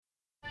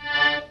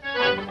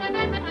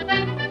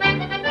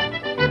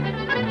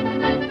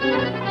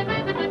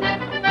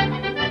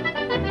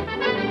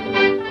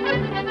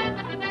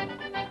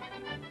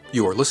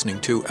You are listening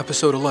to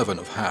Episode 11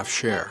 of Half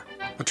Share,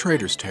 a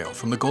trader's tale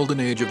from the golden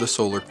age of the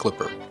solar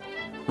clipper.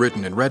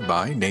 Written and read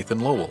by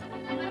Nathan Lowell.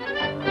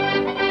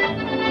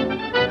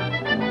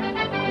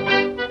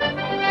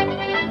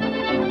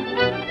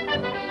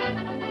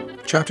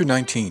 Chapter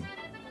 19.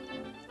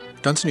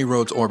 Dunsany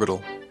Roads Orbital,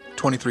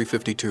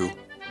 2352,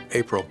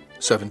 April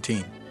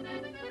 17.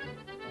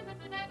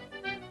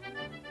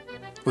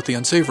 With the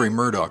unsavory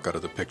Murdoch out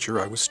of the picture,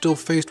 I was still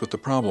faced with the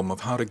problem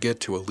of how to get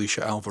to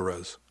Alicia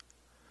Alvarez.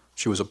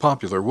 She was a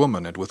popular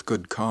woman, and with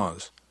good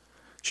cause.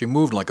 She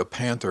moved like a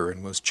panther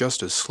and was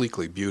just as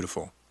sleekly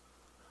beautiful.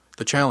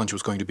 The challenge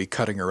was going to be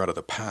cutting her out of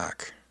the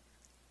pack.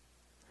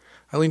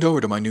 I leaned over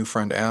to my new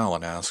friend Al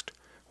and asked,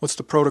 "What's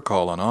the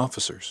protocol on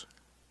officers?"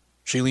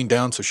 She leaned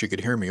down so she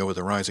could hear me over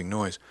the rising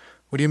noise.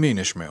 "What do you mean,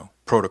 Ishmael?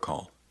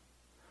 Protocol?"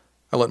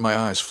 I let my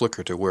eyes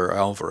flicker to where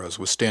Alvarez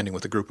was standing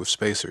with a group of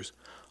spacers.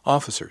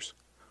 "Officers.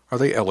 Are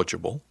they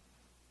eligible?"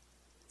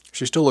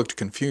 She still looked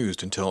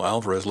confused until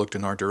Alvarez looked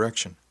in our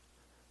direction.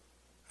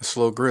 A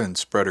slow grin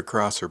spread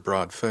across her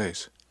broad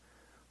face.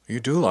 "You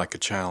do like a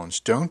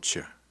challenge, don't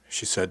you?"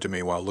 she said to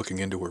me while looking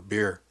into her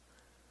beer.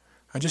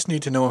 "I just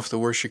need to know if the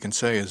worst you can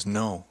say is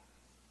no."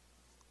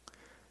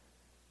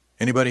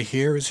 Anybody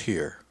here is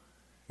here.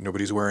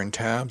 Nobody's wearing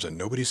tabs and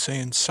nobody's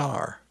saying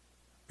SAR.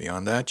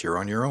 Beyond that, you're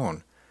on your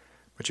own.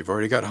 But you've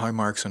already got high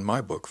marks in my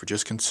book for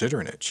just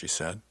considering it, she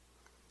said.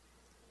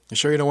 "You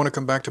sure you don't want to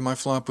come back to my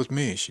flop with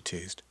me?" she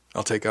teased.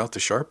 "I'll take out the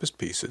sharpest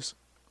pieces,"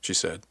 she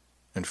said,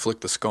 and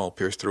flicked the skull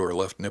pierced through her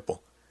left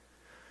nipple.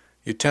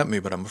 "You tempt me,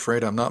 but I'm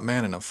afraid I'm not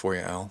man enough for you,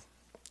 Al."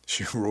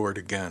 She roared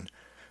again,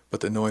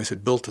 but the noise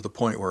had built to the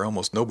point where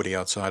almost nobody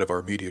outside of our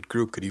immediate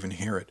group could even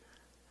hear it.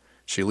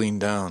 She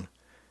leaned down.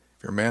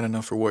 "If you're man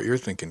enough for what you're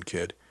thinking,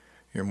 kid,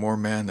 you're more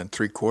man than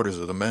 3/4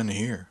 of the men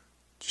here."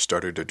 She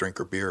started to drink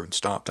her beer and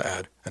stopped to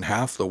add, "and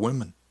half the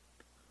women."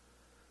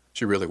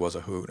 She really was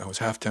a hoot. I was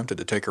half tempted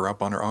to take her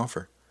up on her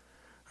offer.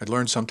 I'd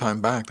learned some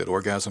time back that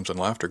orgasms and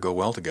laughter go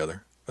well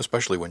together,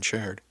 especially when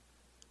shared.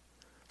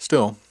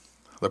 Still,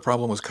 the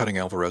problem was cutting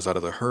Alvarez out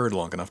of the herd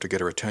long enough to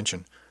get her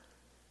attention.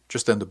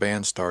 Just then the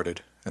band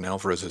started, and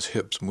Alvarez's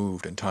hips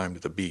moved in time to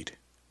the beat.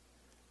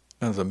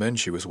 None of the men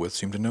she was with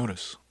seemed to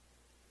notice.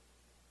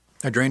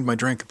 I drained my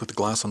drink and put the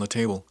glass on the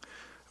table.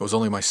 It was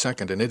only my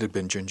second, and it had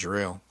been ginger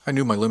ale. I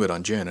knew my limit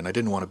on gin, and I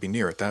didn't want to be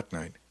near it that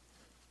night.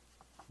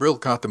 Brill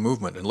caught the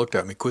movement and looked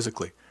at me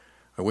quizzically.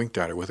 I winked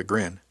at her with a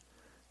grin.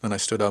 Then I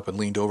stood up and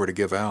leaned over to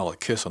give Al a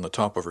kiss on the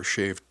top of her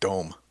shaved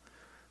dome.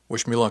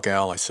 "Wish me luck,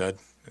 Al," I said,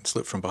 and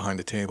slipped from behind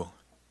the table.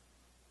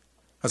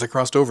 As I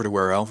crossed over to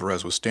where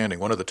Alvarez was standing,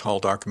 one of the tall,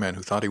 dark men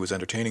who thought he was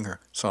entertaining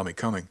her saw me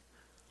coming.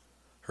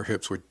 Her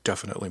hips were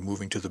definitely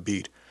moving to the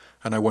beat,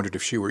 and I wondered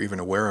if she were even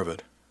aware of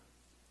it.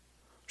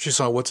 She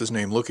saw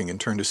what's-his-name looking and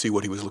turned to see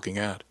what he was looking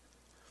at.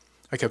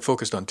 I kept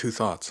focused on two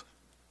thoughts.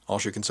 "All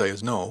she can say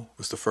is no"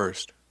 was the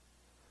first.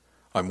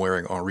 "I'm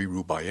wearing Henri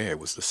Roubaillet"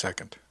 was the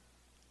second.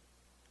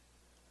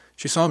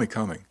 She saw me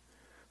coming,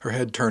 her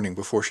head turning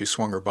before she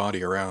swung her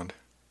body around.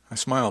 I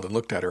smiled and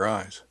looked at her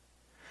eyes.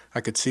 I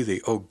could see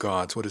the "oh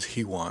gods, what does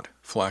he want"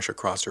 flash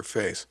across her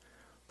face,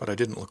 but I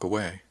didn't look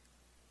away.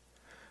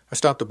 I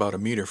stopped about a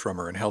meter from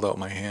her and held out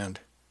my hand.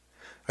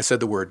 I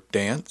said the word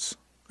 "dance,"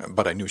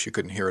 but I knew she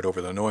couldn't hear it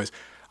over the noise.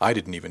 I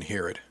didn't even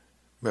hear it,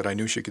 but I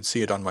knew she could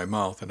see it on my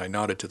mouth, and I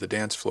nodded to the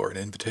dance floor in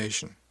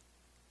invitation.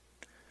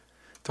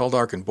 Tall,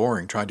 Dark, and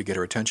Boring tried to get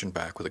her attention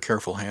back with a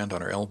careful hand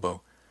on her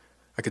elbow.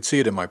 I could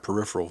see it in my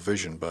peripheral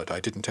vision, but I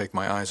didn't take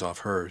my eyes off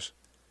hers.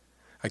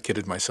 I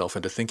kidded myself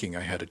into thinking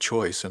I had a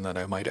choice and that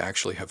I might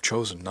actually have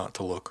chosen not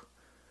to look.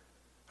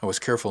 I was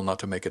careful not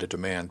to make it a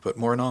demand, but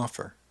more an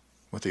offer.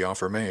 With the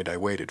offer made, I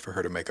waited for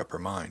her to make up her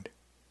mind.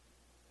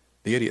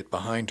 The idiot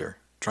behind her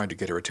tried to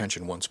get her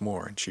attention once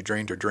more, and she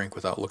drained her drink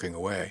without looking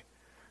away,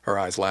 her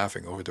eyes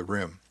laughing over the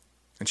rim,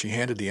 and she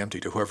handed the empty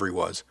to whoever he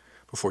was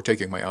before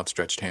taking my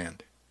outstretched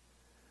hand.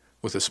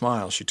 With a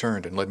smile, she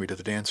turned and led me to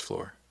the dance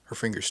floor, her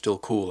fingers still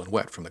cool and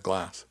wet from the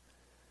glass.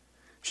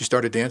 She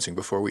started dancing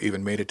before we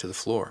even made it to the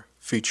floor,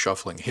 feet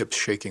shuffling, hips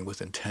shaking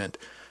with intent.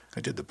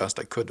 I did the best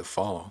I could to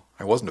follow.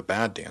 I wasn't a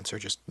bad dancer,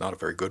 just not a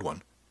very good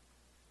one.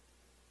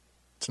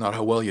 "It's not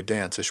how well you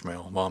dance,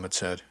 Ishmael," Mom had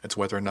said. "It's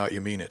whether or not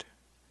you mean it."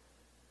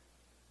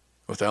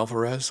 With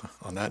Alvarez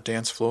on that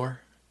dance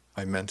floor,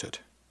 I meant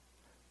it.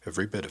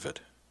 Every bit of it.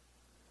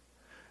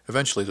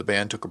 Eventually the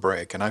band took a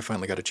break, and I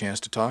finally got a chance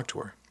to talk to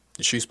her.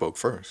 She spoke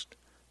first.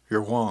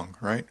 "You're Huang,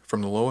 right?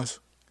 From the Lois?"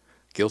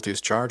 "Guilty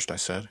as charged," I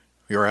said.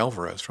 "You're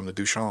Alvarez from the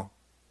Duchamp."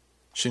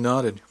 She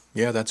nodded.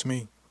 "Yeah, that's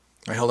me."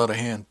 I held out a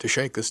hand, to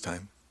shake this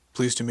time.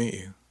 "Pleased to meet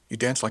you. You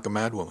dance like a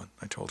madwoman,"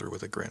 I told her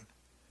with a grin.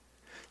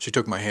 She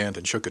took my hand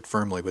and shook it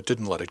firmly, but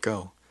didn't let it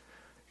go.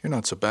 "You're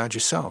not so bad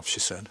yourself,"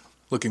 she said,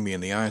 looking me in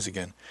the eyes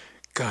again.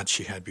 God,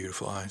 she had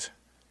beautiful eyes.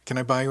 "Can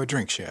I buy you a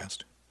drink?" she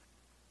asked.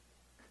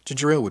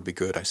 "Ginger ale would be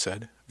good," I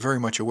said,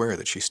 very much aware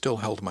that she still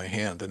held my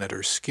hand and that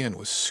her skin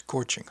was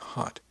scorching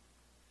hot.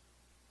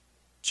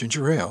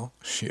 "Ginger ale?"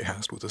 she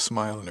asked with a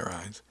smile in her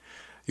eyes.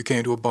 "You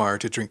came to a bar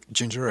to drink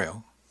ginger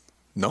ale?"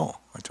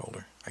 "No," I told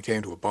her. "I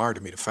came to a bar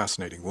to meet a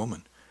fascinating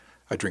woman.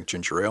 I drink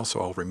ginger ale, so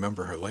I'll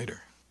remember her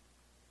later."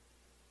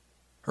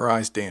 Her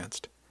eyes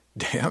danced.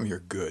 "Damn, you're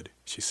good,"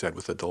 she said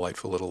with a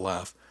delightful little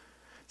laugh.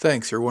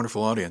 "Thanks, you're a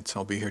wonderful audience.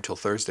 I'll be here till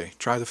Thursday.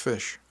 Try the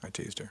fish," I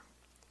teased her.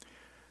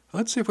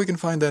 "Let's see if we can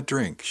find that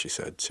drink," she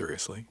said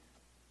seriously.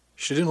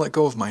 She didn't let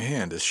go of my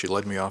hand as she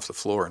led me off the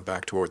floor and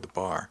back toward the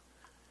bar.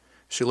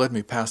 She led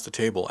me past the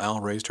table.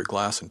 Al raised her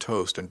glass and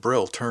toast, and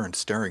Brill turned,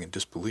 staring in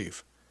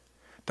disbelief.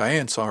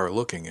 Diane saw her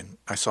looking, and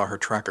I saw her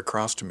track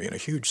across to me, and a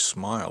huge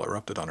smile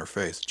erupted on her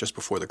face just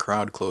before the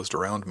crowd closed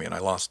around me and I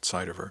lost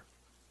sight of her.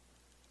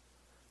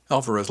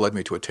 Alvarez led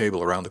me to a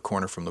table around the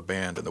corner from the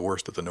band and the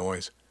worst of the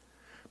noise.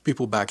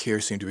 People back here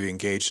seemed to be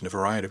engaged in a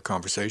variety of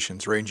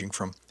conversations, ranging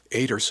from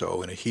 8 or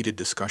so in a heated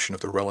discussion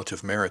of the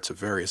relative merits of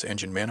various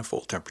engine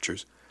manifold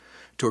temperatures,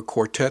 to a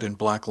quartet in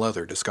black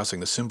leather discussing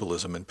the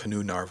symbolism in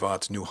Panu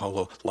Narvat's New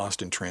Hollow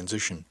Lost in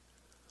Transition.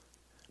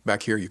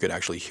 Back here you could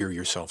actually hear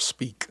yourself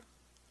speak.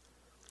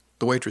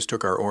 The waitress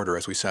took our order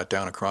as we sat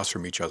down across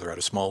from each other at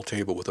a small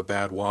table with a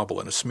bad wobble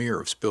and a smear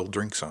of spilled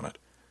drinks on it.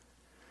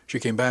 She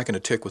came back in a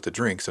tick with the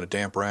drinks and a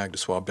damp rag to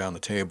swab down the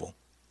table.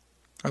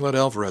 I let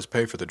Alvarez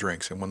pay for the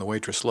drinks, and when the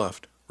waitress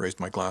left, raised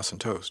my glass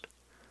and toast.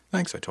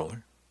 "Thanks," I told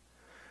her.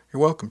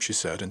 "You're welcome," she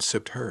said, and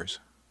sipped hers.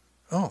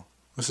 "Oh,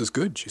 this is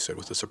good," she said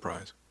with a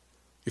surprise.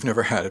 "You've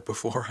never had it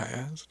before?" I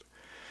asked.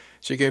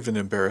 She gave an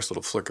embarrassed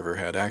little flick of her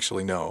head.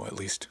 "Actually, no, at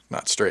least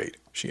not straight,"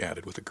 she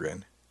added with a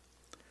grin.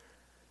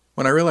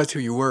 "When I realized who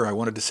you were, I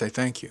wanted to say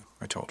thank you,"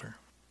 I told her.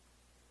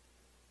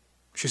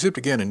 She sipped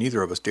again, and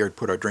neither of us dared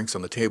put our drinks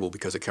on the table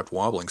because it kept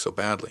wobbling so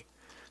badly.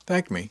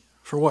 "Thank me?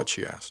 For what?"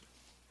 she asked.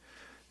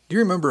 "Do you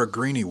remember a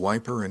greeny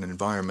wiper in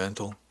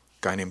Environmental?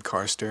 Guy named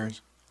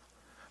Carstairs?"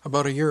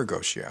 "About a year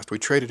ago," she asked. "We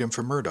traded him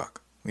for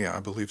Murdoch." "Yeah,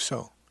 I believe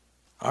so."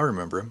 "I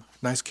remember him.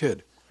 Nice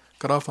kid.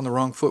 Got off on the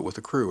wrong foot with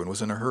the crew and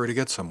was in a hurry to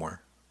get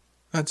somewhere."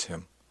 "That's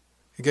him.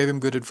 You gave him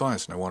good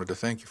advice, and I wanted to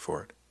thank you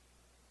for it."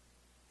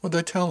 "What'd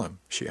I tell him?"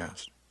 she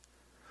asked.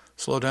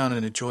 "Slow down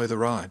and enjoy the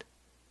ride."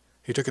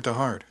 He took it to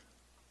heart.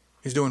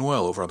 He's doing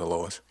well over on the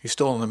Lois. He's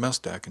still on the mess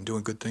deck and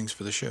doing good things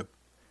for the ship.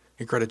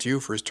 He credits you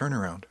for his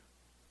turnaround."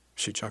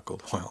 She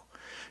chuckled. "Well,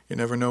 you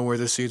never know where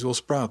the seeds will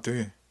sprout, do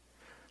you?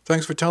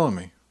 Thanks for telling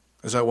me.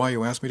 Is that why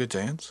you asked me to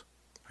dance?"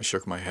 I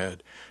shook my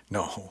head.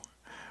 "No.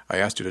 I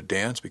asked you to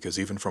dance because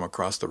even from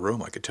across the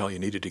room I could tell you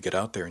needed to get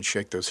out there and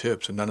shake those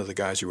hips, and none of the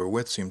guys you were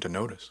with seemed to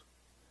notice."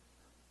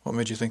 "What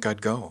made you think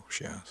I'd go?"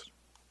 she asked.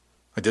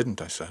 "I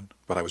didn't," I said,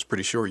 "but I was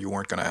pretty sure you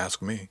weren't going to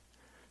ask me."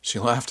 She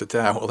laughed at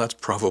that. "Well, that's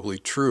probably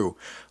true.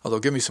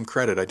 Although give me some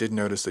credit, I did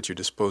notice that you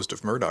disposed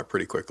of Murdoch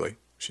pretty quickly,"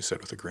 she said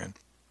with a grin.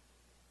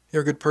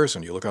 "You're a good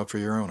person. You look out for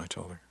your own," I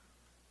told her.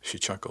 She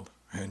chuckled.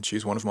 "And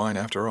she's one of mine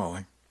after all,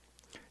 eh?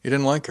 You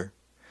didn't like her?"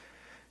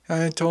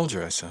 "I told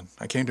you," I said.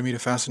 "I came to meet a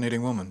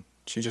fascinating woman.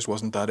 She just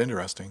wasn't that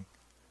interesting.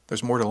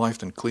 There's more to life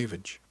than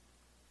cleavage."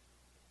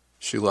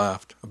 She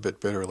laughed, a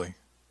bit bitterly.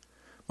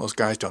 "Most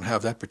guys don't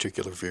have that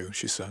particular view,"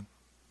 she said.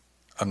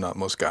 "I'm not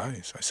most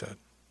guys," I said.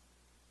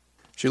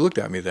 She looked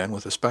at me then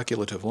with a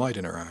speculative light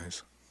in her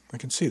eyes. "I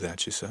can see that,"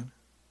 she said.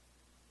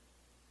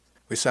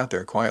 We sat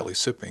there quietly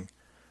sipping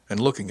and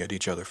looking at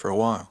each other for a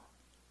while.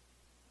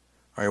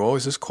 "Are you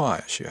always this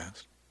quiet?" she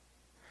asked.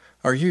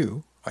 "Are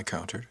you?" I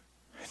countered.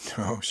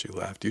 "No," she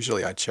laughed.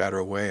 "Usually I chatter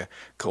away a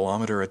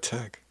kilometer a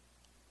tick."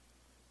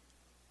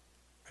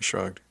 I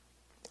shrugged.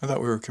 "I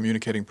thought we were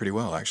communicating pretty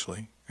well,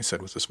 actually," I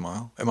said with a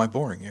smile. "Am I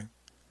boring you?"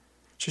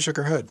 She shook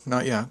her head.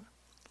 "Not yet."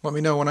 "Let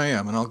me know when I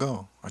am, and I'll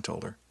go," I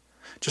told her.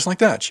 "Just like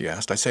that," she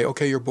asked. "I say,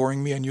 okay, you're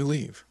boring me, and you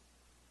leave."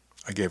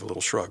 I gave a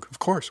little shrug. "Of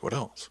course, what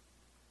else?"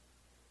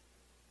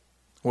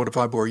 "What if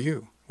I bore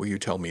you? Will you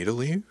tell me to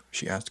leave?"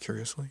 she asked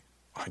curiously.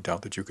 "I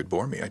doubt that you could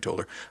bore me," I told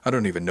her. "I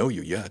don't even know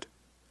you yet."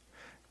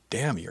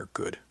 "Damn, you're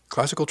good.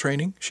 Classical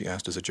training?" she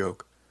asked as a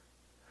joke.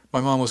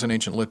 "My mom was an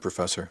ancient lit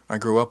professor. I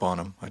grew up on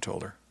him," I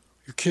told her.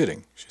 "You're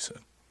kidding," she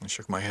said. I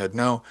shook my head.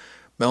 "No,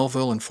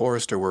 Melville and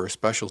Forrester were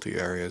specialty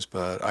areas,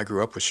 but I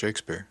grew up with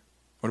Shakespeare.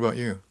 What about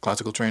you?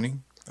 Classical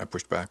training?" I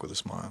pushed back with a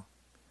smile.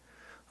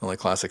 "The only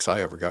classics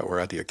I ever got were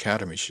at the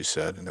academy," she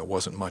said, "and there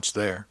wasn't much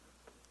there."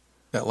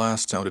 That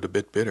last sounded a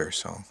bit bitter,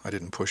 so I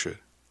didn't push it.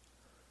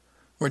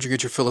 "Where'd you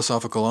get your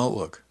philosophical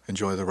outlook?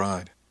 Enjoy the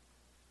ride."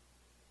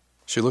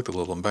 She looked a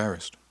little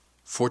embarrassed.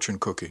 "Fortune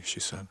cookie," she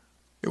said.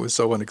 It was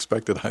so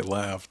unexpected I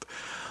laughed.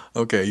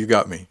 "Okay, you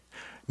got me."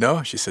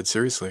 "No," she said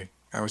seriously.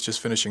 "I was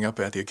just finishing up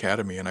at the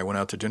academy, and I went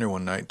out to dinner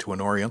one night to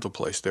an Oriental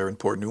place there in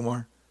Port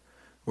Newmar.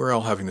 We were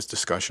all having this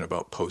discussion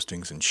about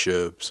postings and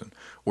ships and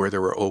where there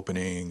were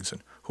openings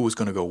and who was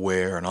going to go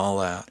where and all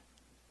that.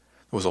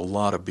 There was a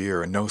lot of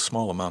beer and no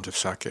small amount of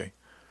sake.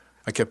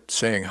 I kept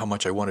saying how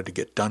much I wanted to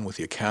get done with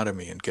the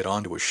academy and get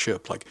onto a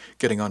ship, like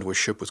getting onto a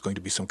ship was going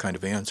to be some kind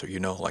of answer,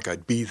 like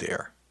I'd be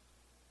there."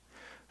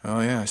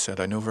 "Oh yeah," I said,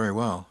 "I know very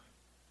well."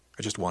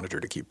 I just wanted her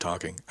to keep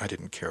talking. I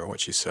didn't care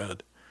what she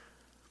said.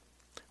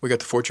 We got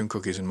the fortune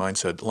cookies and mine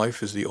said,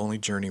 "Life is the only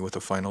journey with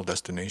a final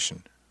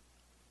destination."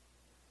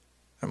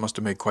 "That must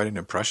have made quite an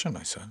impression,"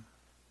 I said.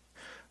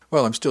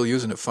 "Well, I'm still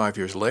using it 5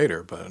 years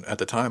later, but at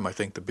the time I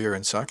think the beer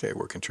and sake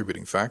were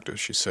contributing factors,"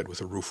 she said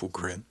with a rueful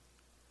grin.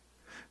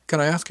 Can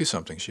I ask you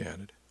something, she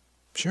added.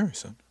 Sure, I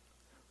said.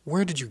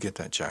 Where did you get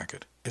that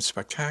jacket? It's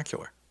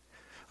spectacular.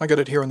 I got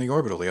it here on the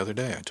Orbital the other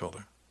day, I told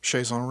her.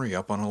 Chez Henri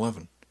up on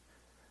 11.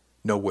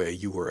 No way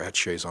you were at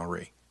Chez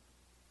Henri.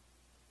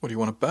 What do you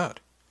want to bet?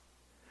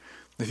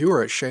 If you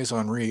were at Chez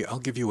Henri, I'll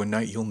give you a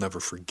night you'll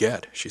never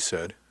forget, she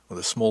said, with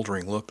a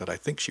smoldering look that I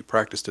think she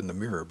practiced in the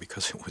mirror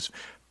because it was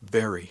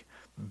very,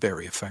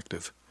 very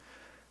effective.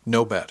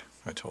 No bet,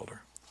 I told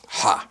her.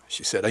 Ha,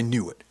 she said, I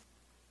knew it.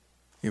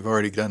 You've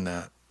already done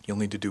that. You'll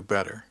need to do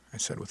better, I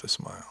said with a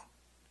smile.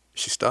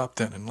 She stopped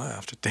then and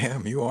laughed.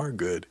 Damn, you are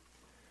good.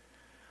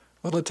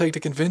 What'll it take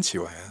to convince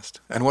you, I asked.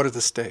 And what are the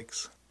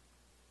stakes?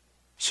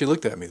 She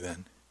looked at me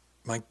then.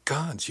 My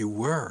gods, you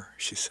were,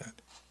 she said.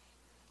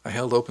 I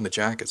held open the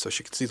jacket so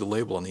she could see the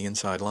label on the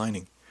inside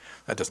lining.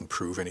 That doesn't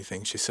prove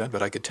anything, she said,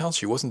 but I could tell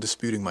she wasn't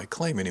disputing my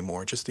claim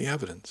anymore, just the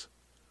evidence.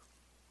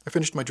 I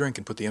finished my drink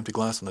and put the empty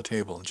glass on the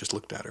table and just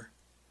looked at her.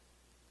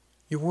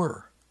 You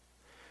were?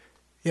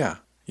 Yeah.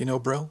 You know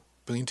Brill?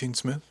 Billington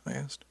Smith? I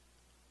asked.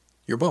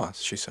 Your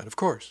boss, she said. Of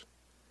course.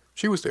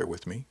 She was there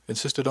with me.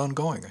 Insisted on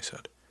going, I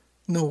said.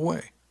 No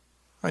way.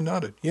 I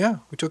nodded. Yeah,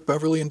 we took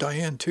Beverly and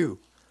Diane, too.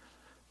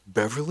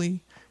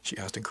 Beverly? She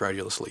asked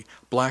incredulously.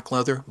 Black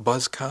leather,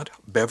 buzz cut,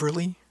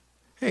 Beverly?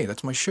 Hey,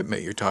 that's my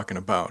shipmate you're talking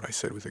about, I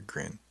said with a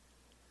grin.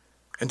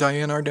 And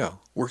Diane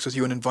Ardell, works with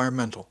you in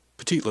environmental.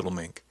 Petite little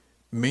mink.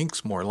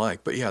 Mink's more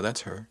like, but yeah,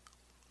 that's her.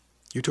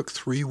 You took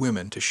 3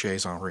 women to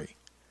Chez Henri.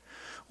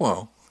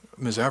 Well,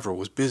 Ms. Averill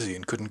was busy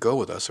and couldn't go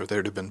with us, or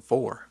there'd have been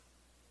 4.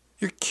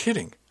 You're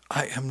kidding.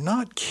 I am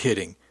not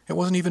kidding. It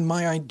wasn't even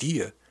my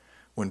idea.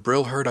 When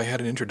Brill heard I had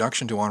an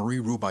introduction to Henri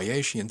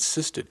Roubaillet, she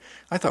insisted.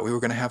 I thought we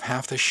were going to have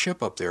half the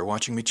ship up there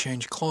watching me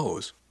change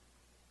clothes.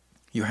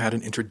 You had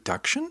an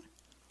introduction?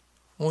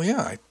 Well,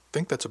 yeah, I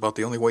think that's about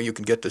the only way you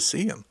can get to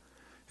see him.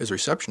 His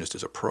receptionist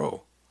is a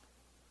pro.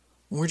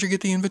 Where'd you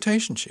get the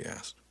invitation, she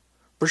asked.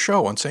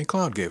 Brichot on St.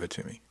 Cloud gave it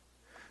to me.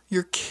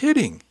 You're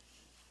kidding.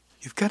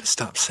 You've got to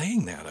stop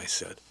saying that, I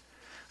said.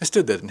 I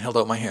stood there and held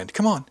out my hand.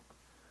 Come on.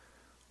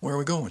 Where are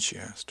we going, she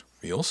asked.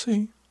 You'll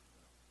see.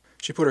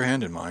 She put her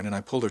hand in mine, and I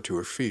pulled her to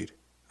her feet.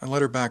 I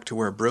led her back to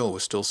where Brill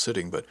was still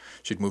sitting, but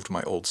she'd moved to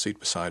my old seat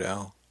beside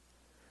Al.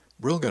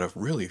 Brill got a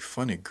really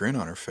funny grin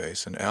on her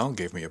face, and Al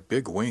gave me a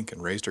big wink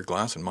and raised her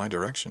glass in my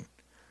direction.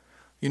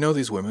 You know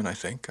these women, I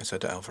think, I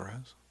said to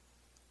Alvarez.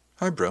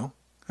 Hi, Brill.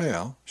 Hey,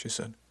 Al, she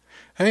said.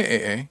 Hey,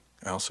 A.A.,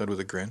 Al said with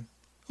a grin.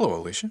 Hello,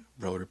 Alicia,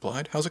 Brill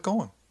replied. How's it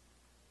going?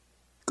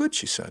 Good,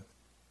 she said.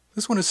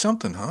 This one is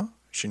something, huh?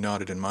 She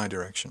nodded in my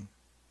direction.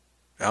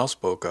 Al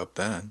spoke up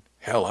then.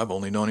 Hell, I've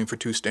only known him for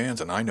 2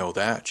 stands, and I know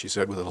that, she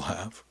said with a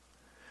laugh.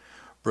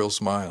 Brill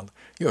smiled.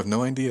 You have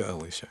no idea,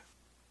 Alicia.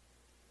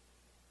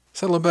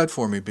 Settle a bet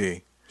for me,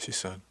 B, she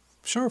said.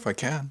 Sure, if I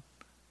can.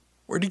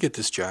 Where'd you get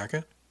this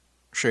jacket?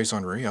 Chez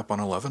Henri, up on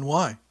 11.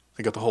 Why?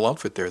 They got the whole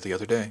outfit there the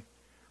other day.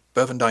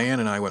 Bev and Diane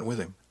and I went with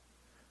him.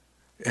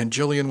 And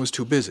Jillian was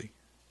too busy.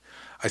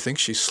 I think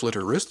she's slit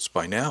her wrists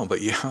by now,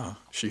 but yeah,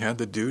 she had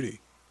the duty.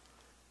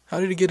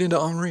 How did he get into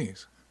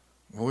Henri's?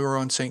 Well, we were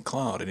on St.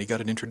 Cloud, and he got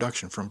an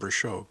introduction from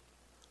Brichot.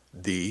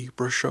 The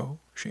Brichot?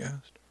 She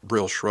asked.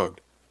 Brill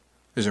shrugged.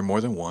 Is there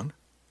more than one?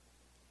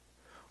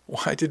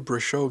 Why did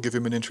Brichot give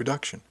him an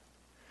introduction?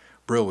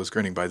 Brill was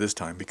grinning by this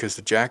time because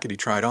the jacket he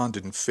tried on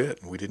didn't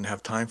fit, and we didn't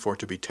have time for it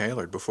to be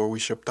tailored before we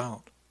shipped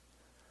out.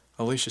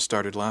 Alicia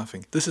started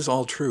laughing. This is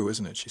all true,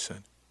 isn't it? She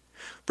said.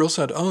 Brill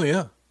said, oh,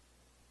 yeah.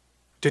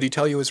 Did he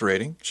tell you his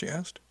rating? She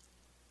asked.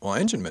 Well,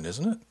 engineman,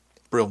 isn't it?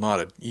 Brill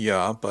nodded.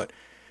 Yeah, but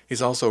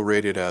he's also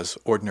rated as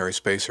ordinary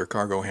spacer,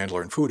 cargo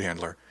handler, and food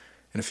handler.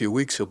 In a few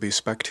weeks, he'll be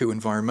Spec 2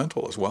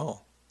 environmental as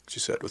well, she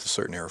said with a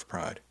certain air of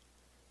pride.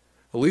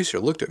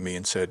 Alicia looked at me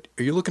and said,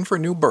 are you looking for a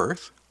new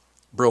berth?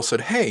 Brill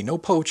said, hey, no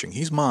poaching,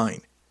 he's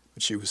mine.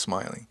 But she was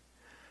smiling.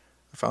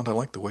 I found I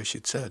liked the way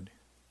she'd said,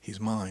 he's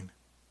mine.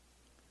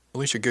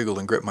 Alicia giggled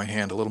and gripped my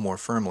hand a little more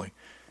firmly.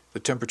 The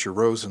temperature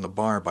rose in the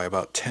bar by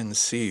about 10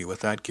 C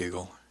with that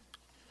giggle.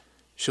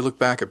 She looked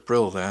back at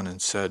Brill then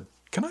and said,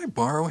 can I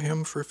borrow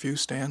him for a few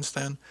stands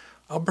then?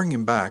 I'll bring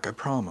him back, I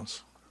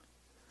promise.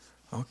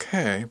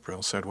 Okay,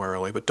 Brill said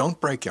warily, but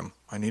don't break him.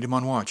 I need him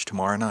on watch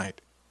tomorrow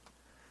night.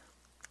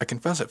 I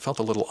confess it felt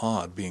a little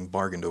odd being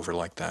bargained over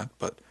like that,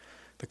 but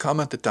the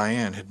comment that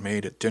Diane had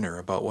made at dinner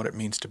about what it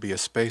means to be a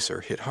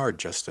spacer hit hard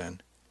just then.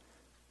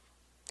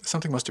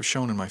 Something must have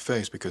shown in my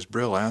face because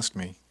Brill asked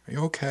me, are you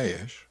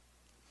okay-ish?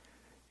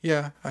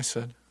 Yeah, I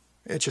said.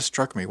 It just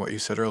struck me what you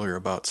said earlier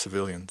about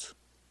civilians.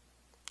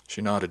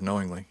 She nodded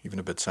knowingly, even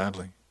a bit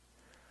sadly.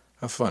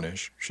 Have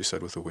fun-ish, she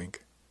said with a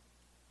wink.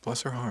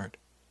 Bless her heart.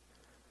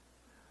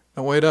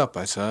 Now wait up,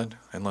 I said,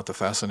 and let the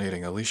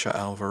fascinating Alicia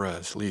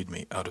Alvarez lead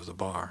me out of the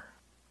bar.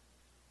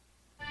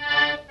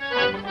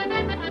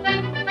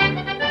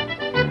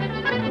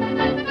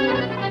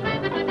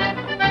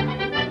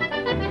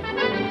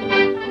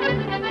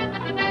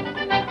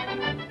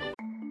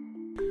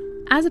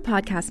 As a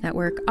podcast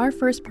network, our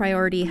first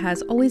priority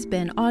has always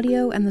been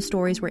audio and the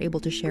stories we're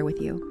able to share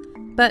with you.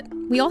 But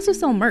we also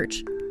sell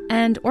merch,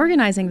 and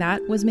organizing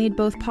that was made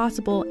both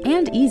possible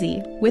and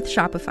easy with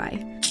Shopify.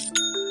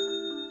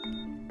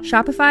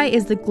 Shopify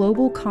is the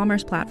global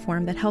commerce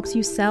platform that helps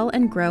you sell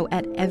and grow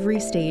at every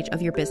stage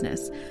of your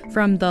business.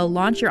 From the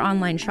launch your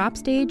online shop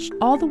stage,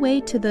 all the way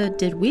to the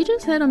did we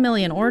just hit 1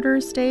 million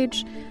orders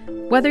stage?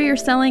 Whether you're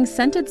selling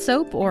scented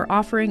soap or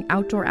offering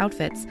outdoor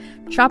outfits,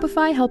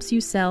 Shopify helps you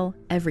sell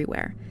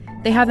everywhere.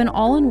 They have an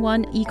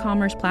all-in-one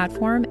e-commerce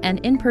platform and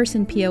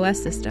in-person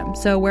POS system,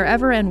 so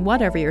wherever and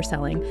whatever you're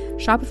selling,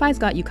 Shopify's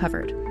got you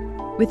covered.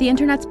 With the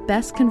internet's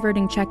best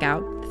converting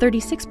checkout,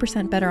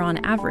 36% better on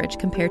average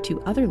compared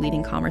to other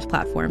leading commerce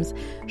platforms,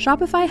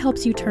 Shopify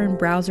helps you turn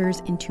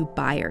browsers into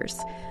buyers.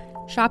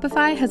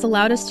 Shopify has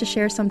allowed us to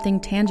share something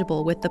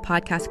tangible with the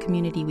podcast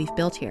community we've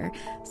built here,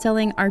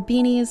 selling our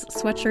beanies,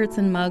 sweatshirts,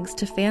 and mugs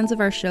to fans of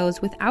our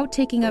shows without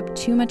taking up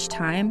too much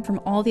time from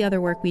all the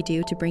other work we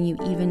do to bring you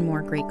even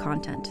more great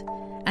content.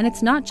 And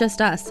it's not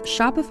just us.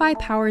 Shopify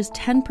powers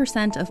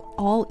 10% of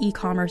all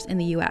e-commerce in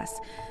the US.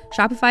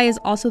 Shopify is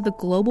also the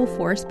global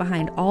force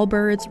behind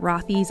Allbirds,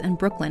 Rothy's, and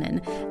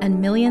Brooklinen, and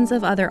millions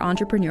of other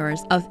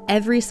entrepreneurs of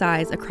every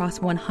size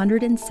across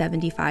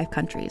 175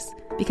 countries.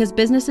 Because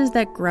businesses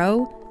that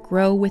grow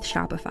with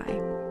Shopify.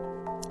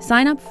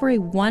 Sign up for a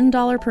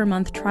 $1 per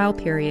month trial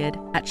period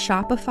at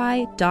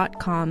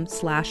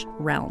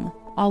shopify.com/realm,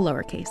 all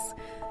lowercase.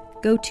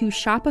 Go to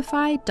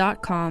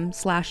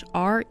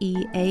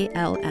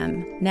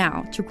shopify.com/REALM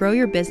now to grow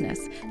your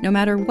business, no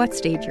matter what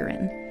stage you're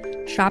in.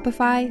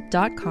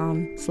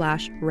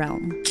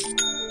 Shopify.com/realm.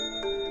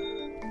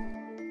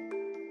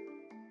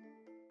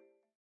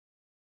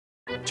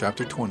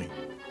 Chapter 20.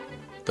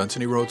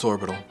 Dunsany Roads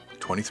Orbital,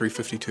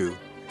 2352,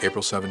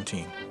 April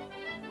 17.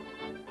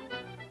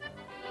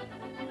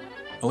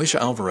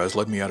 Alicia Alvarez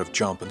led me out of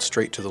Jump and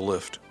straight to the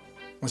lift.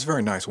 It was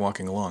very nice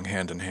walking along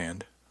hand in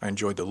hand. I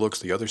enjoyed the looks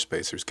the other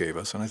spacers gave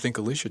us, and I think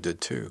Alicia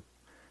did too.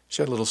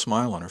 She had a little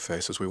smile on her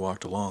face as we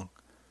walked along.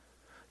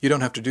 "You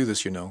don't have to do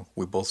this, you know,"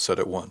 we both said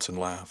at once and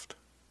laughed.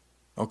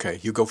 "Okay,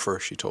 you go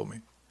first," she told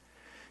me.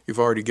 "You've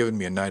already given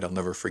me a night I'll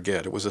never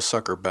forget. It was a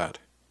sucker bet."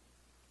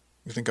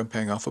 "You think I'm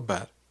paying off a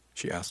bet?"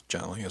 she asked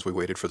gently as we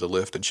waited for the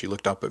lift, and she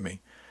looked up at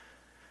me.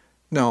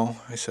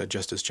 "No," I said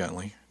just as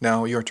gently.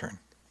 "Now, your turn."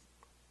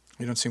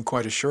 "You don't seem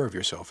quite as sure of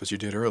yourself as you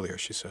did earlier,"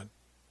 she said.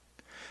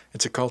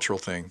 "It's a cultural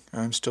thing.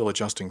 I'm still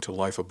adjusting to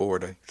life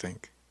aboard, I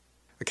think."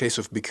 "A case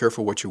of be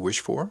careful what you wish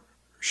for?"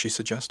 she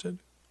suggested.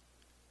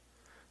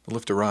 The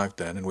lift arrived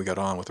then, and we got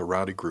on with a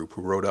rowdy group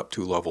who rode up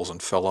 2 levels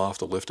and fell off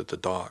the lift at the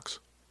docks.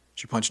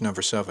 She punched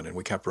number 7, and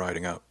we kept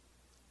riding up.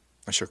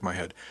 I shook my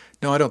head.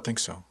 "No, I don't think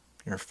so.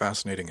 You're a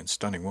fascinating and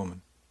stunning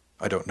woman.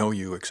 I don't know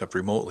you except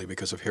remotely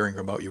because of hearing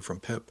about you from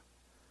Pip."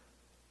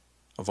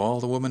 "Of all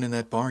the women in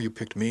that bar, you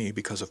picked me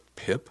because of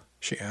Pip?"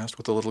 she asked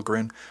with a little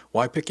grin.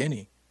 "Why pick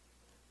any?"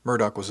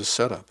 "Murdoch was a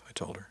setup," I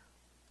told her.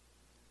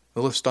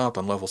 The lift stopped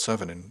on level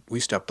 7, and we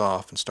stepped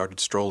off and started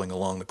strolling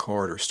along the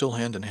corridor, still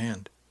hand in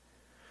hand.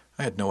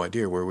 I had no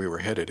idea where we were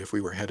headed, if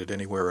we were headed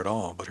anywhere at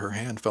all, but her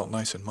hand felt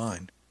nice in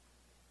mine.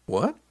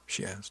 "What?"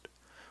 she asked.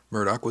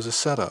 "Murdoch was a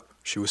setup.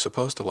 She was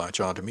supposed to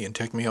latch onto me and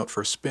take me out for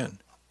a spin."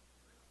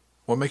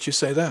 "What makes you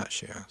say that?"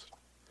 she asked.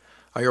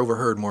 I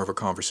overheard more of a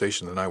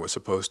conversation than I was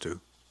supposed to.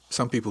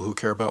 Some people who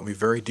care about me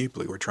very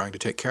deeply were trying to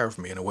take care of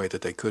me in a way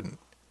that they couldn't.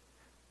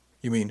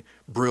 "You mean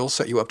Brill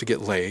set you up to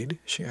get laid?"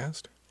 she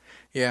asked.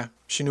 "Yeah,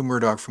 she knew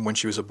Murdoch from when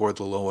she was aboard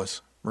the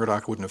Lois.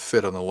 Murdoch wouldn't have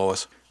fit on the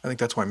Lois. I think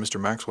that's why Mr.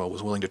 Maxwell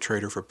was willing to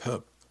trade her for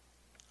Pip.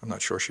 I'm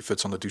not sure she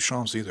fits on the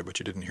Duchamps either, but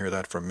you didn't hear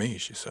that from me,"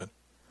 she said.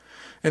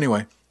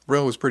 "Anyway,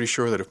 Brill was pretty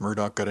sure that if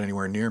Murdoch got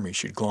anywhere near me,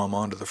 she'd glom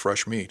onto the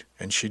fresh meat,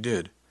 and she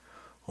did."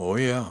 "Oh,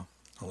 yeah,"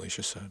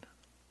 Alicia said.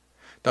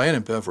 Diane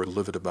and Bev were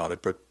livid about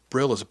it, but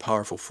Brill is a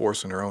powerful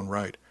force in her own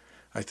right.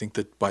 I think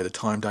that by the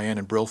time Diane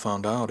and Brill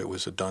found out, it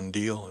was a done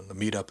deal, and the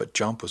meet-up at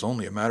Jump was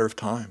only a matter of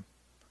time.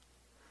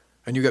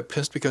 "And you got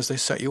pissed because they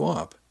set you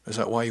up? Is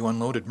that why you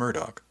unloaded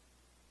Murdoch?"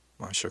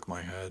 I shook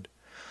my head.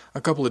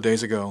 "A couple of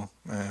days ago,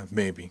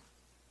 maybe.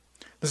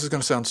 This is going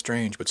to sound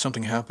strange, but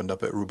something happened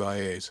up at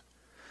Roubaix.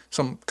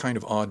 Some kind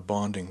of odd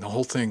bonding. The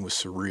whole thing was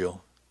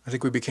surreal. I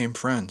think we became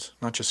friends,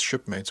 not just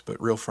shipmates,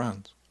 but real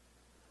friends."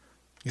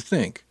 "You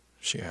think?"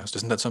 she asked.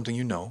 "Isn't that something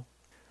you know?"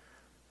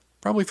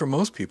 "Probably for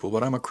most people,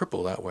 but I'm a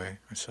cripple that way,"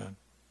 I said.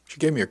 She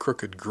gave me a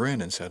crooked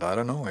grin and said, "I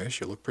don't know, Ish,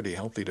 you look pretty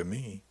healthy to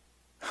me."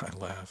 I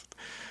laughed.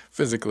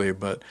 Physically,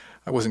 but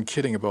I wasn't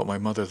kidding about my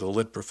mother, the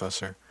lit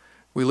professor.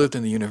 We lived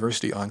in the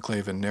university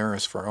enclave in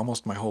Neris for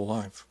almost my whole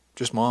life.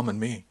 Just Mom and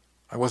me.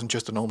 I wasn't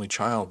just an only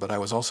child, but I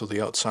was also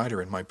the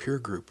outsider in my peer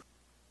group.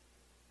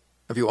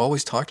 "Have you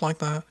always talked like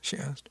that?" she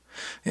asked.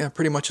 "Yeah,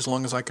 pretty much as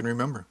long as I can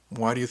remember.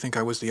 Why do you think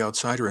I was the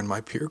outsider in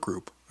my peer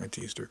group?" I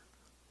teased her.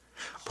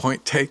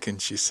 "Point taken,"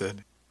 she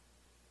said.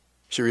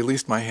 She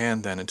released my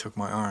hand then and took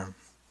my arm.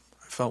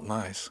 I felt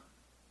nice.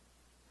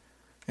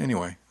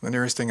 Anyway, the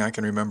nearest thing I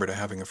can remember to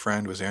having a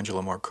friend was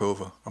Angela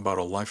Markova, about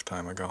a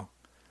lifetime ago.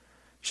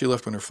 She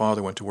left when her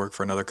father went to work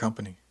for another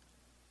company.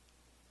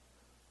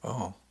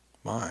 "Oh,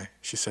 my,"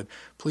 she said.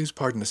 "Please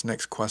pardon this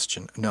next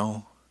question."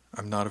 "No,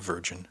 I'm not a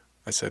virgin,"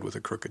 I said with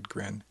a crooked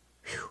grin.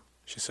 "Phew,"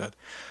 she said.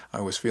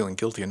 I was feeling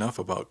guilty enough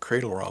about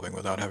cradle robbing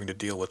without having to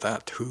deal with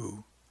that,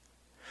 too.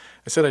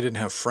 I said I didn't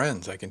have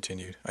friends, I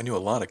continued. I knew a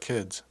lot of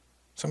kids.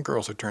 Some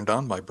girls are turned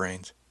on by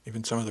brains,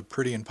 even some of the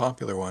pretty and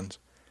popular ones.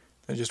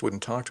 They just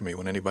wouldn't talk to me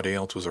when anybody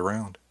else was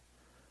around.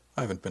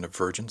 I haven't been a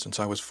virgin since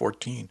I was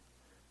 14.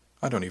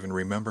 I don't even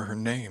remember her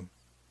name.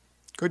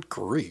 Good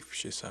grief,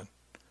 she said.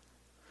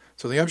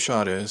 So the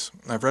upshot is,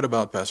 I've read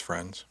about best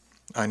friends.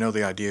 I know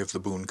the idea of the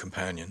boon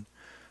companion.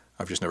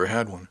 I've just never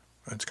had one.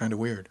 It's kind of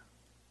weird.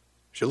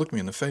 She looked me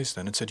in the face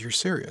then and said, "You're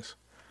serious?"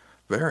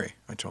 "Very,"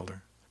 I told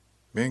her.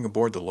 "Being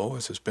aboard the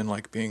Lois has been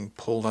like being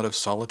pulled out of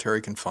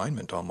solitary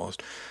confinement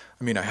almost.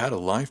 I mean, I had a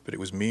life, but it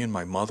was me and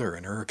my mother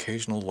and her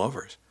occasional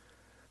lovers.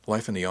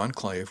 Life in the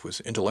Enclave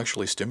was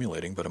intellectually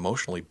stimulating, but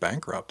emotionally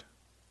bankrupt."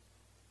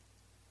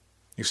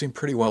 "You seem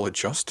pretty well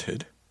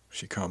adjusted,"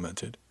 she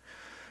commented.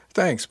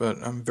 "Thanks, but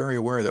I'm very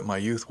aware that my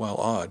youth, while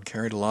odd,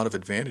 carried a lot of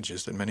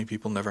advantages that many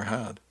people never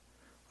had.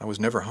 I was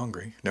never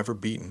hungry, never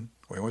beaten.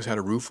 We always had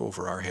a roof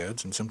over our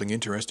heads and something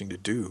interesting to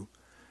do.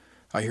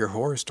 I hear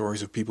horror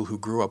stories of people who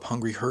grew up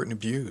hungry, hurt, and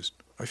abused.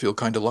 I feel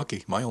kind of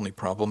lucky. My only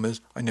problem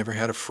is I never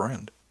had a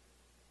friend."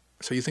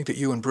 "So you think that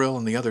you and Brill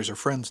and the others are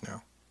friends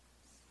now?"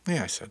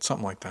 "Yeah," I said,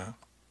 "something like that.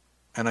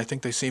 And I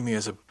think they see me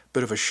as a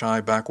bit of a shy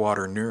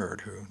backwater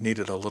nerd who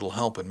needed a little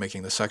help in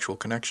making the sexual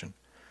connection.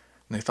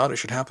 And they thought it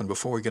should happen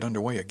before we get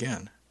underway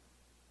again."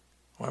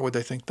 "Why would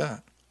they think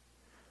that?"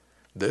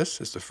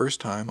 "This is the first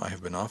time I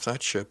have been off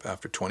that ship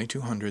after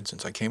 2200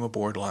 since I came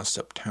aboard last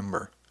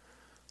September.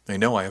 They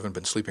know I haven't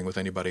been sleeping with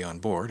anybody on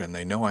board, and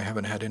they know I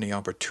haven't had any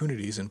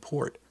opportunities in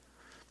port.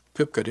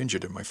 Pip got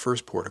injured at my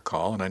first port of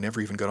call, and I never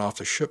even got off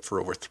the ship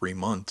for over 3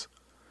 months.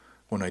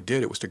 When I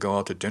did, it was to go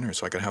out to dinner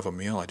so I could have a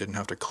meal I didn't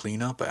have to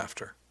clean up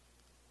after."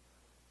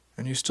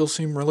 "And you still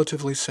seem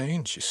relatively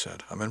sane," she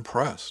said. "I'm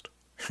impressed."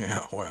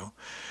 "Yeah, well,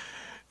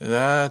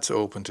 that's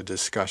open to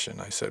discussion,"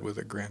 I said with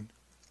a grin.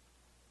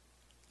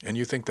 "And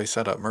you think they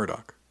set up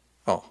Murdoch?"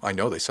 "Oh, I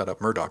know they set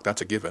up Murdoch,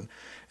 that's a given.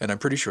 And I'm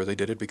pretty sure they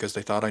did it because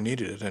they thought I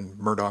needed it, and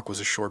Murdoch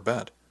was a sure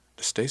bet.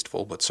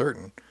 Distasteful, but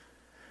certain.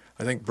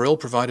 I think Brill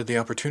provided the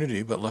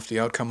opportunity, but left the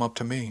outcome up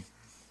to me.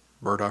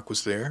 Murdoch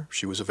was there,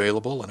 she was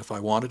available, and if I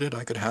wanted it,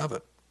 I could have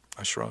it."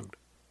 I shrugged.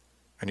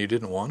 "And you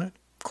didn't want it?"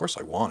 "Of course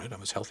I want it.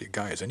 I'm as healthy a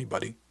guy as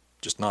anybody.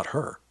 Just not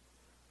her."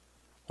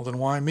 "Well, then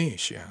why me?"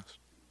 she asked.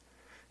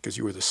 "Because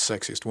you were the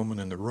sexiest woman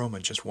in the room,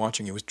 and just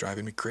watching you was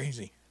driving me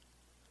crazy."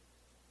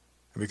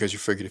 "And because you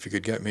figured if you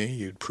could get me,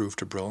 you'd prove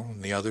to Brill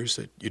and the others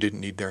that you didn't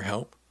need their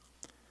help?"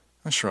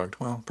 I shrugged.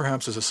 "Well,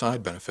 perhaps as a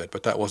side benefit,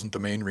 but that wasn't the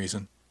main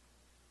reason.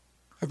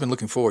 I've been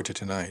looking forward to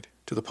tonight,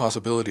 to the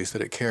possibilities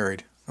that it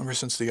carried, ever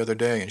since the other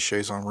day in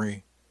Chez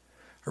Henri.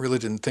 I really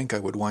didn't think I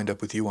would wind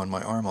up with you on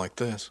my arm like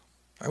this.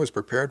 I was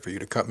prepared for you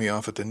to cut me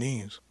off at the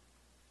knees."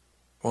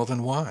 "Well,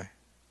 then why?"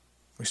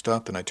 We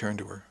stopped and I turned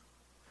to her.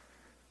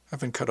 "I've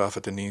been cut off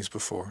at the knees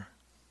before.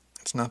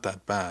 It's not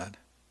that bad.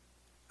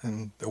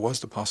 And there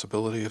was the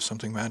possibility of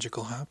something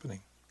magical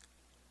happening."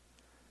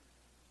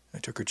 I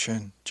took her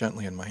chin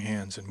gently in my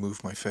hands and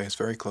moved my face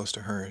very close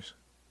to hers,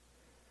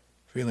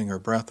 feeling her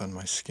breath on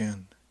my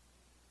skin.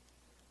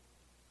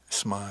 I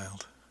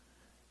smiled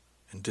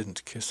and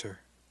didn't kiss her,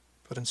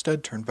 but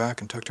instead turned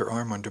back and tucked her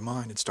arm under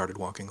mine and started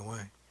walking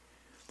away.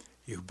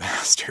 "You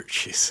bastard,"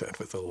 she said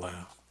with a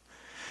laugh.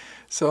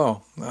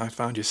 "So, I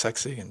found you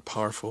sexy and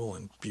powerful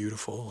and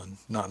beautiful, and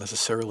not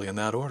necessarily in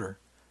that order.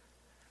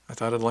 I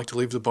thought I'd like to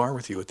leave the bar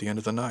with you at the end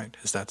of the night.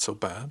 Is that so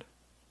bad?"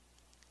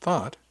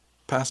 "Thought?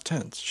 Past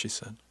tense," she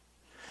said.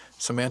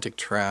 "Semantic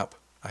trap.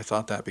 I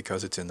thought that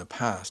because it's in the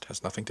past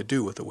has nothing to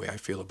do with the way I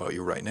feel about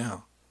you right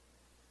now."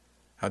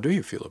 "How do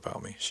you feel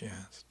about me?" she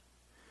asked.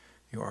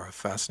 "You are a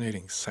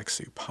fascinating,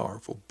 sexy,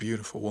 powerful,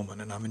 beautiful woman,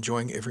 and I'm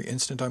enjoying every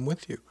instant I'm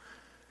with you.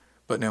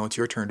 But now it's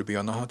your turn to be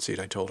on the hot seat,"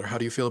 I told her. "How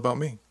do you feel about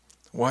me?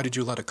 Why did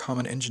you let a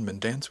common engineman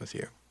dance with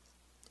you?"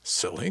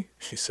 "Silly,"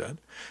 she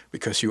said,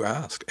 "because you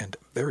asked, and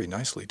very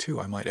nicely, too,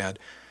 I might add,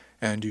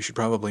 and you should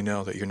probably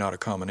know that you're not a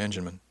common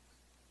engineman."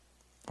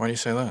 "Why do you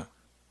say that?"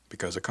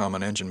 "Because a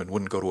common engineman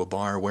wouldn't go to a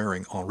bar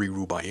wearing Henri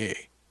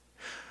Roubaillet."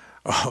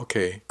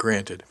 "Okay,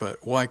 granted,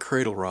 but why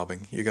cradle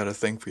robbing? You got a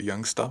thing for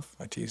young stuff?"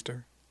 I teased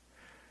her.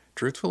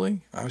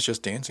 "Truthfully, I was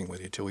just dancing with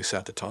you till we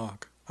sat to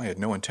talk. I had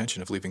no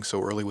intention of leaving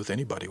so early with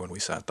anybody when we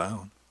sat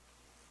down."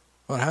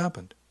 "What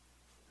happened?"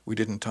 "We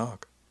didn't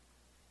talk."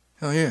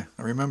 "Hell yeah,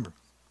 I remember.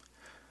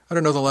 I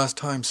don't know the last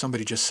time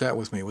somebody just sat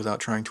with me without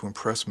trying to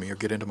impress me or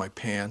get into my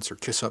pants or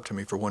kiss up to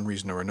me for one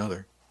reason or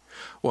another.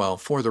 Well,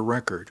 for the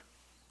record,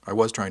 I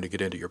was trying to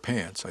get into your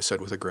pants," I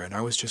said with a grin. "I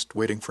was just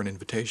waiting for an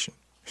invitation."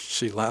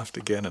 She laughed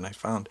again, and I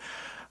found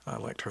I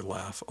liked her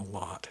laugh a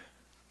lot.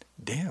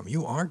 "Damn,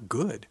 you are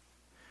good."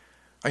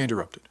 I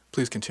interrupted.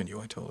 "Please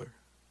continue," I told her.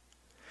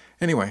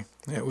 "Anyway,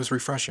 it was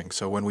refreshing,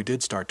 so when we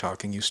did start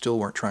talking, you still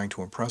weren't trying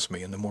to impress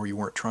me, and the more you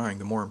weren't trying,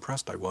 the more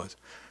impressed I was.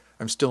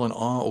 I'm still in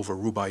awe over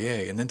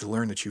Roubaillet, and then to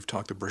learn that you've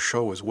talked to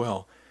Brichot as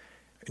well.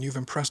 And you've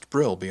impressed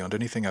Brill beyond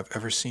anything I've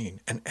ever seen.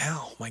 And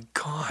Al, my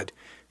God,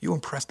 you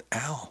impressed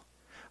Al.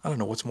 I don't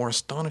know what's more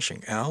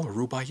astonishing, Al or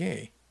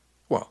Roubaillet.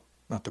 Well,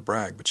 not to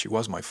brag, but she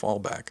was my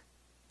fallback."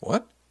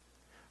 "What?"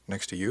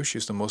 "Next to you,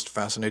 she's the most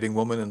fascinating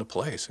woman in the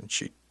place, and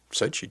she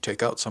said she'd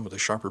take out some of the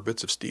sharper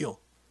bits of steel.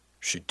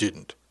 She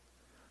didn't.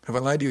 Have I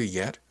lied to you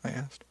yet? I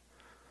asked.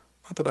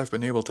 Not that I've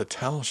been able to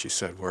tell, she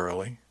said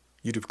wearily.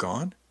 You'd have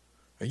gone?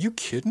 Are you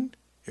kidding?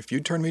 If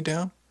you'd turned me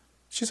down?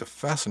 She's a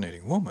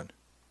fascinating woman.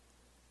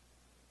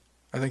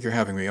 I think you're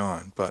having me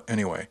on, but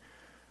anyway,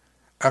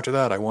 after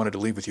that I wanted to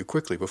leave with you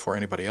quickly before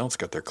anybody else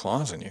got their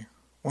claws in you.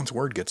 Once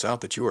word gets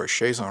out that you are a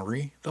Chez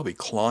Henri, they'll be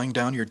clawing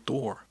down your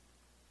door.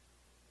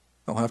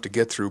 They'll have to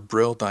get through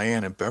Brill,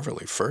 Diane, and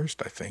Beverly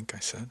first, I think, I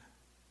said.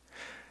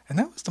 And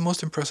that was the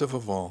most impressive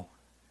of all,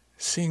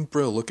 seeing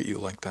Brill look at you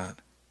like that.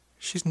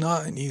 She's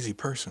not an easy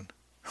person.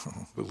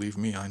 Oh, believe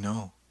me, I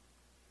know.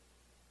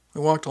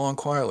 We walked along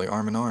quietly,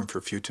 arm in arm, for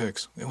a few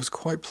ticks. It was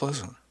quite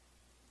pleasant.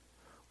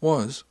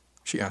 Was,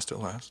 she asked at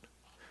last.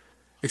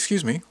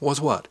 Excuse me,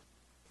 was what?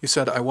 You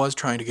said I was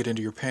trying to get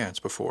into your pants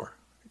before.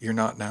 You're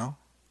not now?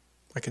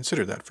 I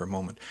considered that for a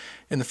moment.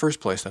 In the first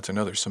place, that's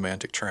another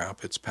semantic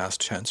trap. It's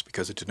past tense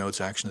because it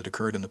denotes action that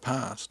occurred in the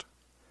past.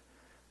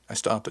 I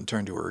stopped and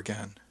turned to her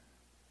again.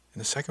 In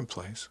the second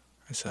place,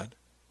 I said,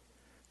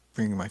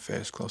 bringing my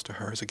face close to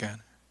hers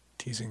again,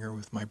 teasing her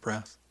with my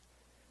breath,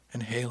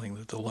 inhaling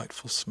the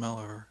delightful smell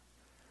of her.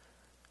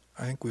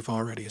 I think we've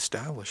already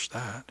established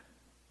that.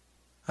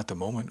 At the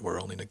moment,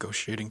 we're only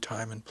negotiating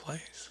time and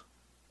place.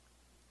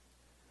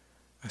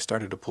 I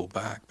started to pull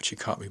back, but she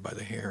caught me by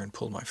the hair and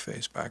pulled my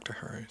face back to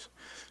hers.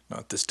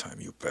 Not this time,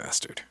 you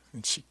bastard.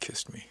 And she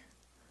kissed me.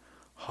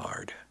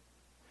 Hard.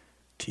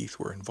 Teeth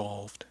were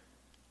involved.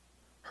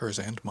 Hers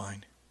and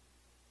mine.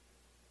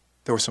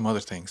 There were some other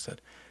things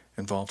that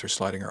involved her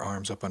sliding her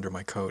arms up under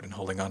my coat and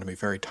holding onto me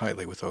very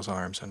tightly with those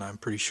arms, and I'm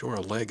pretty sure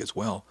a leg as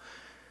well.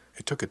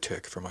 It took a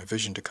tick for my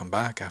vision to come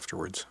back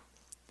afterwards.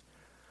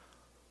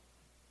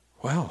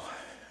 Well,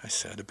 I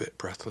said a bit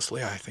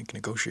breathlessly, I think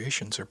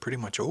negotiations are pretty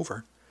much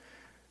over.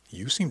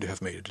 You seem to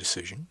have made a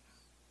decision.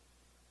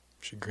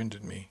 She grinned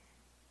at me.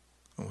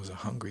 It was a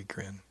hungry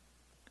grin.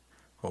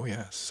 Oh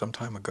yes, some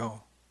time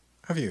ago.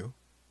 Have you?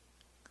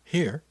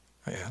 Here?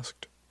 I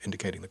asked,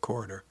 indicating the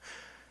corridor.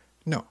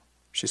 No,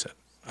 she said.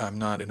 I'm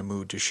not in a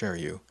mood to share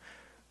you.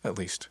 At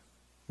least,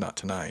 not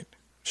tonight,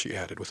 she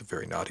added with a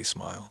very naughty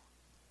smile.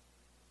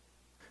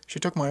 She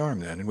took my arm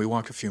then, and we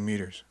walked a few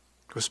meters,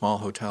 to a small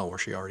hotel where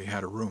she already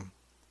had a room.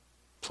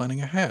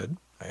 Planning ahead?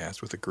 I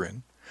asked with a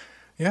grin.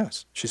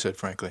 Yes, she said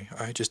frankly.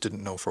 I just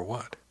didn't know for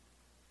what.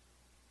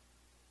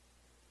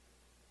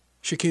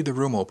 She keyed the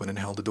room open and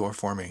held the door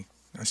for me.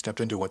 I stepped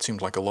into what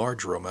seemed like a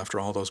large room after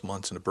all those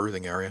months in a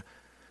birthing area.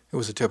 It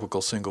was a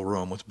typical single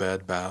room with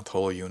bed, bath,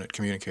 whole unit,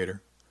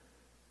 communicator.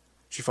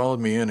 She followed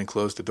me in and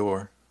closed the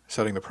door,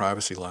 setting the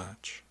privacy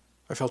latch.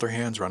 I felt her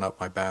hands run up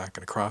my back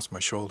and across my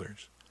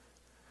shoulders.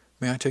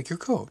 May I take your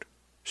coat?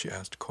 She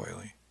asked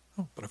coyly.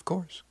 Oh, but of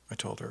course, I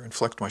told her, and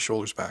flexed my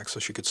shoulders back so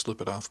she could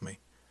slip it off me.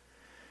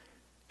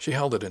 She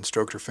held it and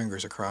stroked her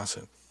fingers across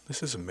it.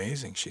 This is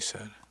amazing, she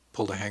said,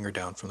 pulled a hanger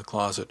down from the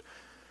closet.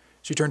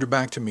 She turned her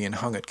back to me and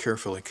hung it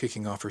carefully,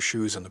 kicking off her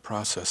shoes in the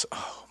process.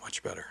 Oh,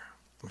 much better.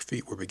 My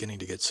feet were beginning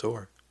to get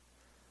sore.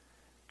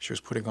 She was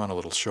putting on a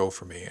little show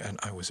for me, and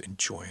I was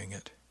enjoying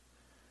it.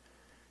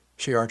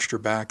 She arched her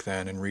back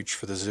then and reached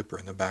for the zipper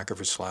in the back of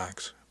her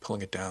slacks,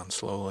 pulling it down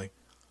slowly,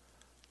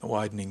 the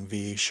widening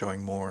V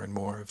showing more and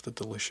more of the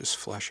delicious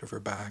flesh of her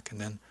back, and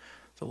then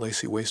the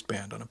lacy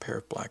waistband on a pair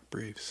of black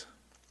briefs.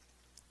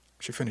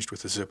 She finished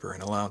with the zipper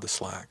and allowed the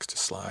slacks to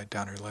slide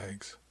down her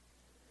legs.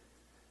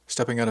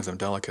 Stepping out of them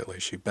delicately,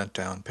 she bent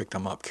down, picked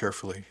them up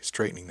carefully,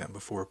 straightening them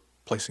before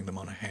placing them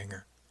on a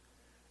hanger.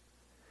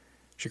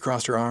 She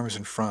crossed her arms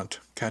in front,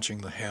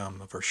 catching the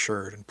hem of her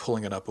shirt and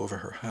pulling it up over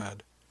her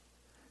head.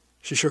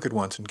 She shook it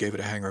once and gave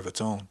it a hanger of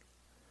its own.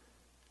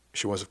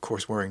 She was, of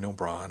course, wearing no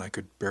bra, and I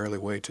could barely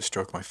wait to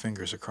stroke my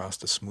fingers across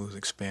the smooth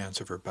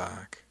expanse of her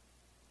back.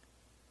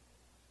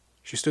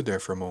 She stood there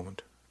for a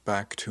moment,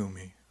 back to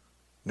me,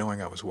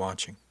 knowing I was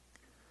watching,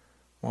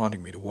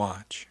 wanting me to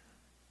watch.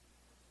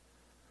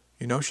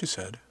 You know, she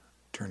said,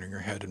 turning her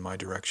head in my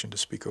direction to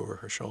speak over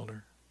her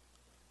shoulder,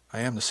 I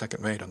am the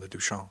second mate on the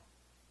Duchamp.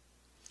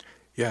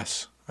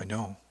 Yes, I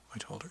know, I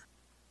told her.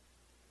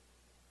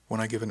 When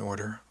I give an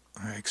order,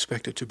 I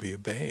expect it to be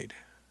obeyed,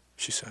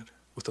 she said,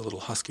 with a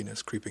little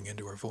huskiness creeping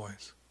into her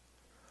voice.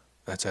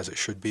 That's as it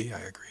should be, I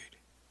agreed.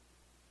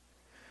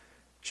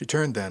 She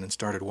turned then and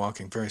started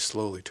walking very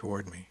slowly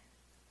toward me.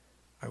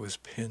 I was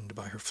pinned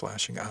by her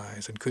flashing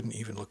eyes and couldn't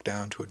even look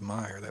down to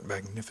admire that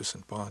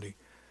magnificent body.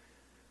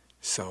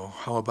 So,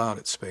 how about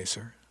it,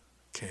 Spacer?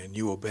 Can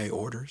you obey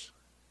orders?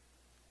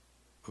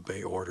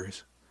 Obey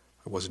orders?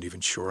 I wasn't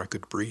even sure I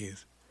could breathe.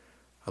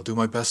 I'll do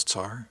my best,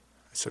 Tsar,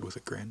 I said with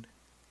a grin.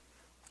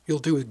 You'll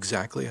do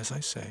exactly as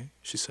I say,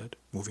 she said,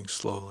 moving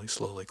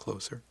slowly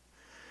closer.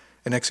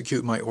 And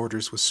execute my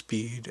orders with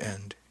speed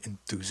and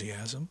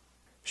enthusiasm,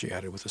 she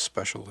added with a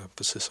special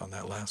emphasis on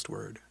that last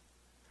word.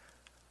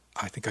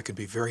 I think I can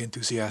be very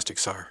enthusiastic,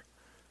 Tsar,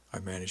 I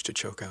managed to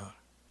choke out.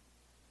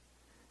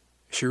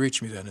 She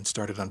reached me then and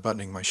started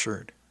unbuttoning my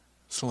shirt,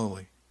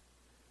 slowly,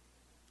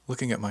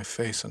 looking at my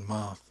face and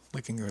mouth,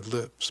 licking her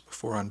lips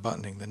before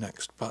unbuttoning the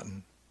next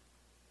button.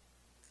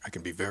 I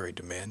can be very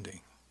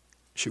demanding.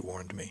 she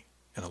warned me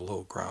in a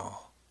low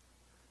growl.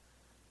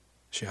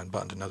 She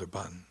unbuttoned another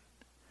button.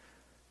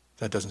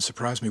 "That doesn't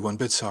surprise me one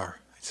bit, Sar,"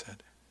 I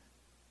said.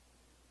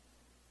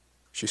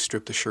 She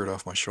stripped the shirt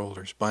off my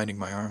shoulders, binding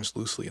my arms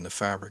loosely in the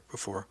fabric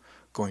before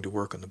going to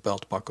work on the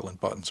belt buckle and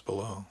buttons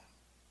below.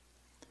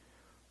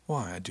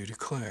 "Why, I do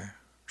declare,"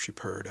 she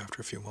purred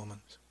after a few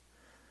moments.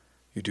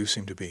 "You do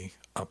seem to be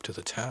up to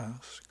the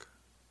task."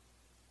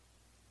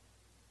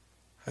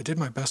 I did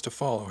my best to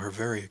follow her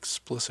very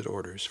explicit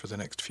orders for the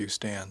next few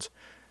stands,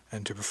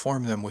 and to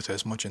perform them with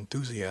as much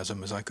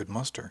enthusiasm as I could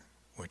muster,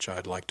 which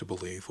I'd like to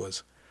believe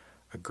was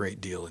a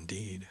great deal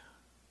indeed.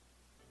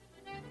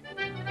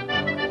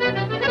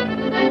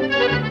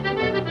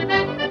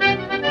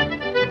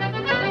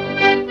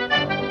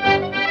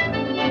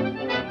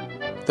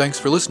 Thanks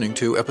for listening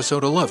to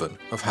Episode 11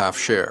 of Half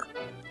Share,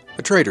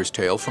 a trader's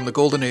tale from the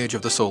golden age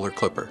of the solar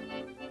clipper.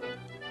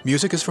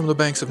 Music is from the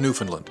Banks of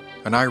Newfoundland,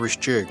 an Irish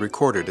jig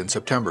recorded in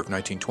September of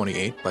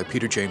 1928 by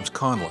Peter James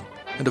Conlon,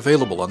 and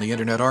available on the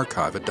Internet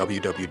Archive at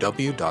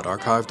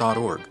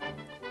www.archive.org.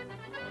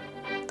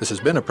 This has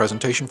been a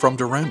presentation from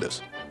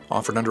Durandus,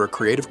 offered under a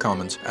Creative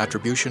Commons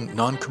Attribution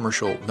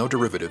Non-Commercial No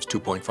Derivatives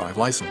 2.5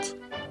 license.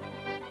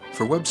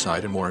 For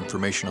website and more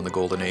information on the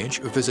Golden Age,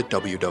 visit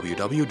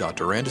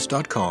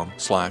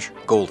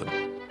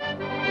www.durandus.com/golden.